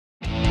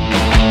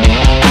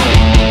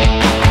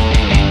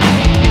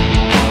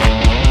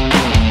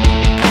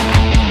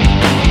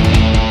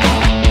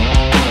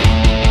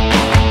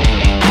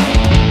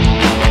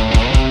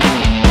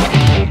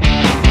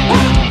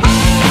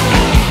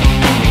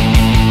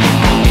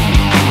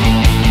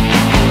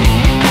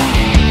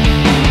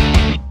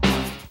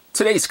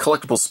Today's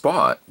collectible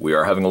spot, we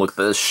are having a look at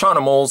the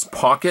Shawnimals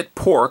Pocket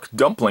Pork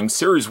Dumpling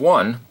Series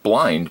 1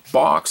 Blind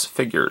Box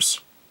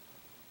Figures.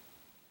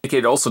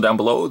 Indicated also down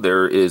below,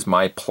 there is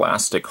my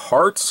plastic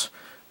heart.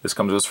 This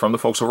comes to us from the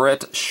folks over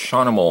at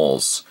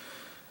Shawnimals.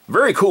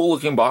 Very cool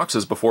looking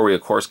boxes before we of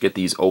course get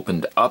these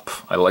opened up.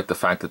 I like the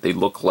fact that they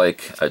look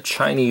like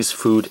Chinese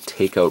food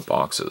takeout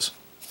boxes.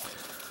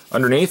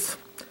 Underneath,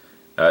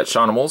 at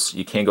Shawnimals,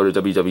 you can go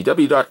to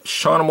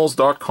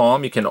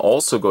www.shawnimals.com. You can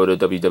also go to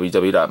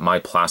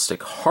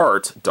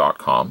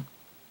www.myplasticheart.com.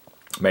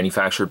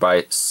 Manufactured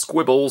by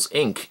Squibbles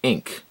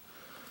Inc.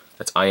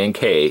 That's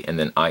I-N-K and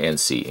then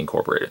I-N-C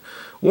Incorporated.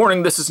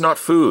 Warning, this is not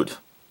food.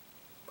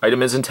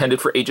 Item is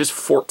intended for ages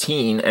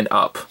 14 and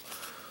up.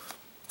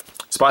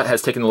 Spot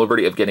has taken the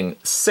liberty of getting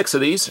 6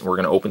 of these, and we're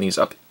going to open these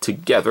up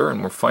together,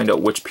 and we'll find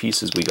out which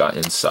pieces we got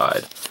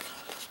inside.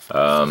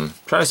 Trying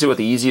to see what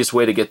the easiest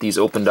way to get these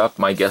opened up.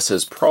 My guess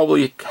is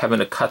probably having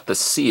to cut the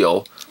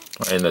seal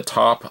in the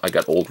top. I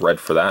got old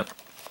red for that.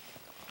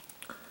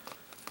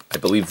 I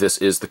believe this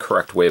is the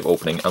correct way of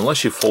opening,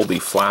 unless you fold the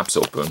flaps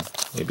open.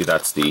 Maybe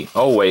that's the...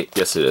 Oh wait,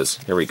 yes it is.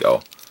 Here we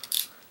go.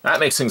 That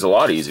makes things a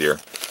lot easier.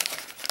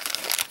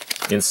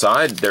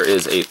 Inside there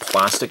is a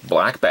plastic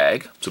black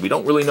bag, so we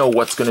don't really know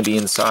what's going to be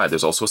inside.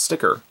 There's also a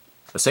sticker.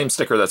 The same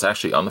sticker that's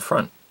actually on the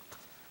front.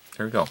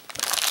 There we go.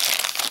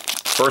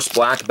 First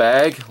black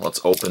bag, let's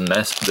open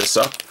this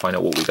up, find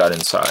out what we got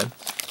inside.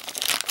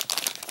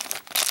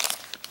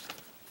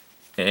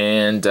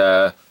 And,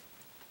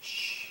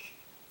 shh,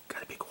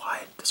 gotta be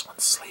quiet, this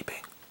one's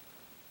sleeping.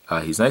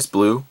 He's nice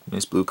blue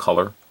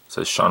color. It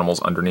says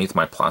Shawnimals underneath,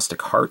 my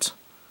plastic heart.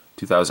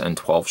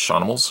 2012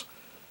 Shawnimals.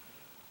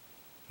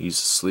 He's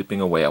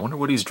sleeping away. I wonder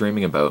what he's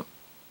dreaming about.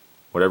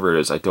 Whatever it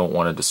is, I don't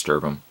want to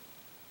disturb him.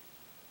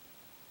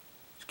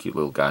 He's a cute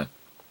little guy.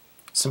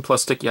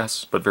 Simplistic,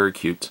 yes, but very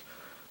cute.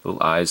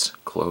 Little eyes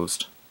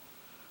closed.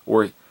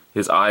 Or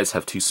his eyes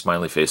have 2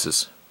 smiley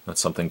faces.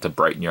 That's something to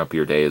brighten you up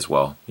your day as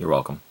well. You're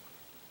welcome.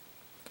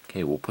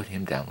 Okay, we'll put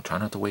him down. We'll try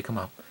not to wake him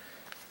up.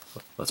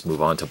 Let's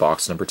move on to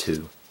box number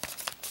 2.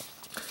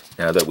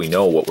 Now that we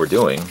know what we're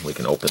doing, we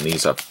can open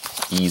these up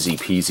easy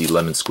peasy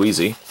lemon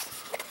squeezy.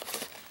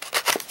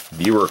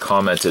 Viewer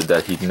commented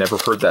that he'd never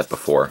heard that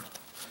before.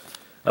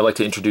 I like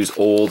to introduce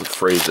old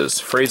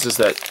phrases. Phrases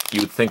that you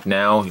would think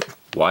now,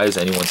 why is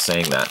anyone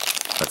saying that?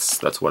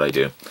 That's what I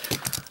do.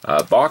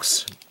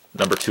 Box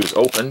number 2 is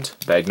opened.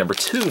 Bag number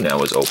 2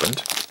 now is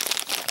opened.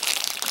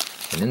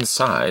 And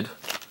inside,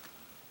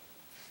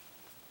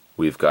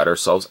 we've got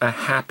ourselves a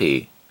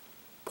happy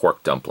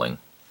pork dumpling.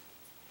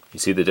 You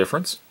see the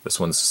difference? This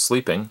one's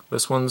sleeping.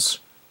 This one's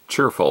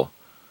cheerful.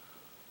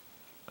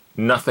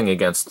 Nothing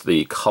against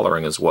the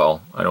coloring as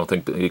well. I don't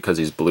think because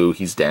he's blue,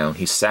 he's down.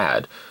 He's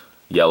sad.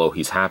 Yellow,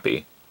 he's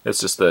happy. It's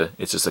just a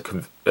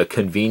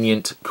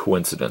convenient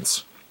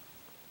coincidence.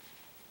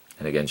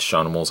 And again,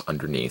 Shawnimals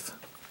underneath.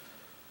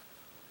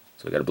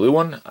 So we got a blue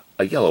one,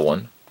 a yellow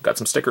one. Got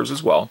some stickers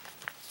as well.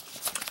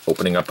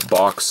 Opening up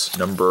box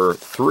number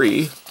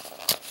 3.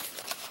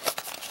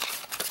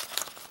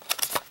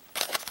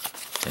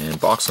 And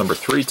box number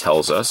 3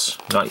 tells us,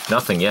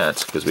 nothing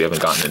yet, because we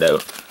haven't gotten it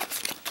out.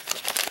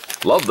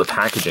 Love the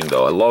packaging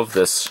though. I love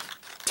this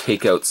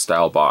takeout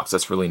style box.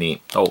 That's really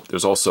neat. Oh,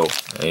 there's also,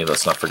 hey,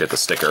 let's not forget the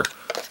sticker.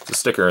 There's a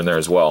sticker in there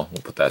as well.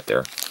 We'll put that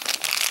there.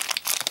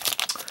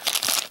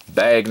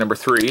 Bag number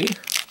 3.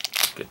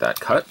 Get that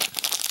cut.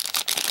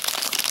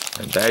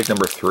 And bag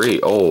number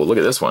 3. Oh, look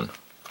at this one.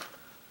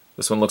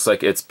 This one looks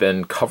like it's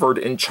been covered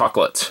in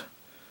chocolate.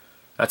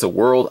 That's a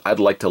world I'd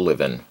like to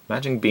live in.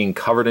 Imagine being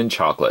covered in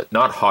chocolate.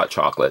 Not hot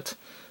chocolate.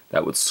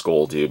 That would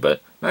scold you,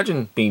 but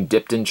imagine being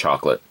dipped in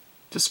chocolate.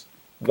 Just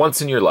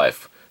once in your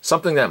life.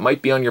 Something that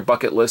might be on your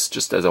bucket list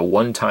just as a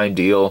one-time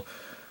deal.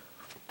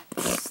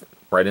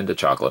 Right into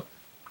chocolate.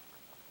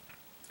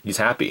 He's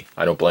happy.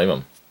 I don't blame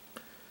him.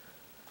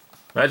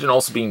 Imagine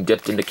also being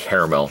dipped into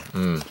caramel.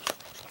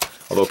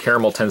 Although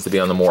caramel tends to be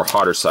on the more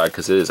hotter side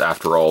because it is,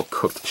 after all,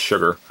 cooked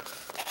sugar.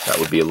 That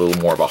would be a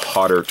little more of a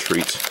hotter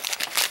treat.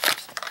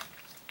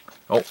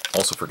 Oh,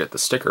 also forget the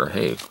sticker.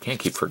 Hey, can't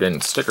keep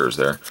forgetting stickers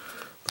there.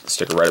 Put the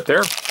sticker right up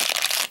there.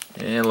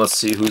 And let's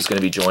see who's going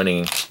to be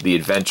joining the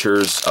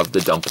adventures of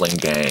the Dumpling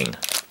Gang.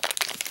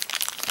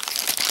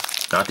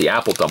 Not the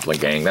Apple Dumpling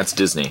Gang, that's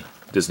Disney.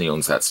 Disney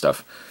owns that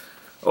stuff.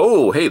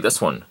 Oh, hey,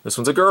 this one. This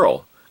one's a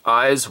girl.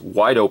 Eyes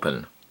wide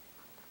open.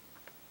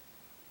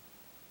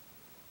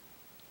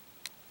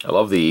 I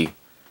love the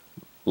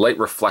light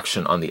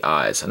reflection on the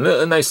eyes. And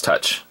a nice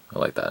touch. I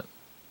like that.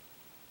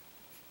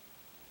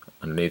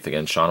 Underneath,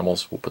 again,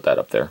 Shawnimals. We'll put that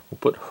up there. We'll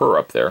put her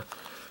up there.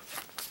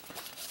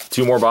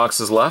 2 more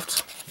boxes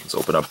left. Let's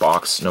open up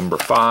box number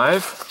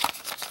 5.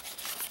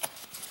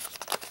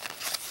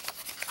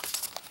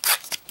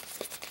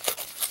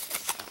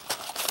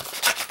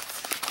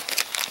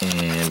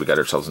 And we got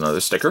ourselves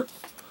another sticker.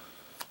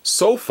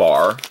 So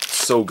far,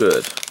 so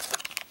good.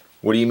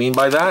 What do you mean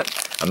by that?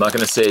 I'm not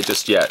going to say it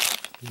just yet.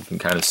 You can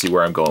kind of see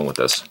where I'm going with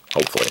this,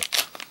 hopefully.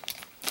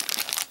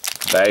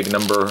 Bag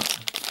number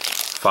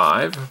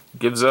 5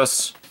 gives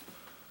us...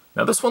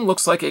 Now this one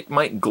looks like it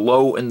might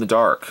glow in the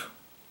dark.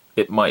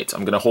 It might.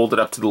 I'm going to hold it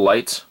up to the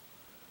light.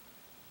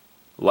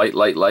 Light,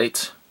 light,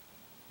 light.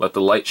 Let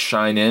the light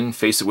shine in.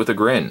 Face it with a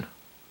grin.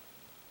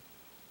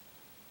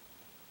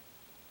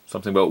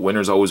 Something about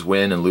winners always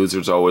win and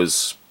losers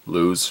always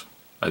lose.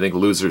 I think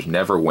losers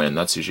never win.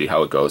 That's usually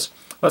how it goes.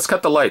 Let's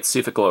cut the lights, see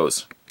if it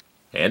glows.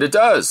 And it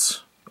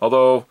does!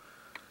 Although,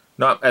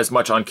 not as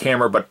much on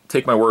camera, but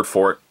take my word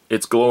for it,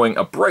 it's glowing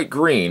a bright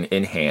green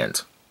in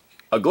hand.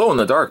 A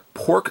glow-in-the-dark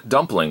pork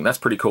dumpling. That's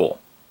pretty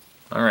cool.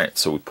 Alright,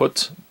 so we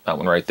put that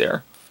one right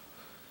there.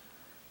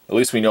 At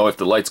least we know if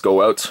the lights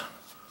go out,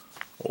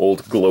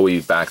 old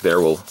glowy back there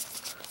will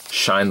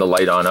shine the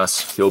light on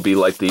us. He'll be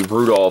like the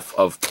Rudolph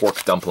of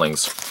pork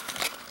dumplings.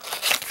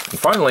 And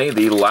finally,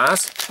 the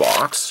last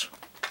box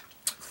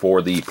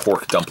for the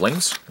pork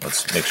dumplings.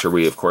 Let's make sure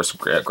we, of course,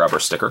 grab our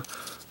sticker.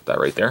 Put that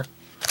right there.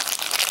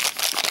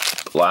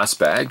 The last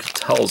bag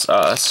tells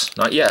us,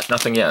 not yet,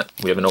 nothing yet.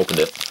 We haven't opened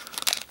it.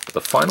 But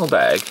the final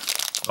bag,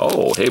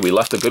 oh, hey, we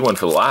left a good one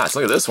for last.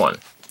 Look at this one.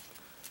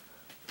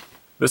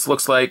 This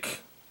looks like,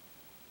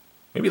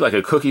 maybe like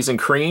a cookies and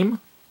cream.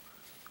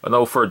 Oh,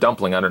 no, for a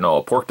dumpling, I don't know,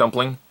 a pork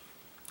dumpling.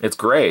 It's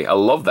gray, I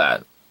love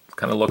that.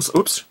 Kind of looks,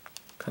 oops,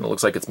 kind of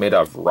looks like it's made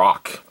out of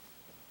rock.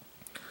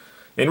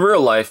 In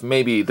real life,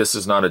 maybe this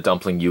is not a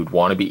dumpling you'd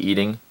want to be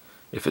eating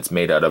if it's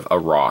made out of a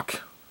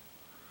rock.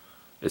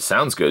 It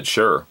sounds good,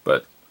 sure,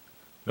 but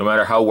no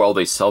matter how well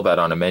they sell that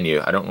on a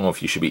menu, I don't know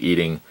if you should be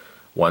eating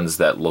ones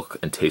that look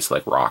and taste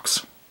like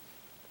rocks.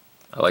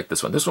 I like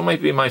this one. This one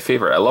might be my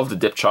favorite. I love the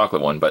dipped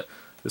chocolate one, but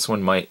this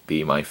one might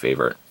be my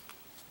favorite.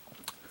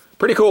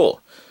 Pretty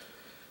cool.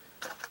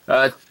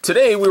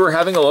 Today we were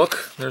having a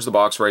look, there's the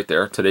box right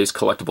there, today's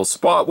collectible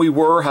spot. We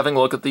were having a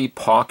look at the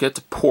Pocket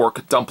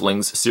Pork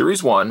Dumplings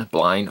Series 1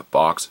 blind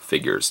box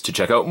figures. To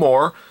check out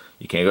more,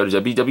 you can go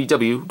to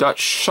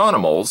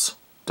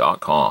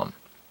www.shawnimals.com.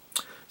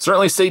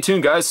 Certainly stay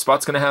tuned, guys.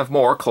 Spot's going to have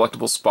more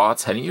collectible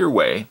spots heading your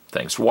way.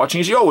 Thanks for watching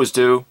as you always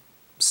do.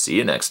 See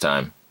you next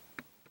time.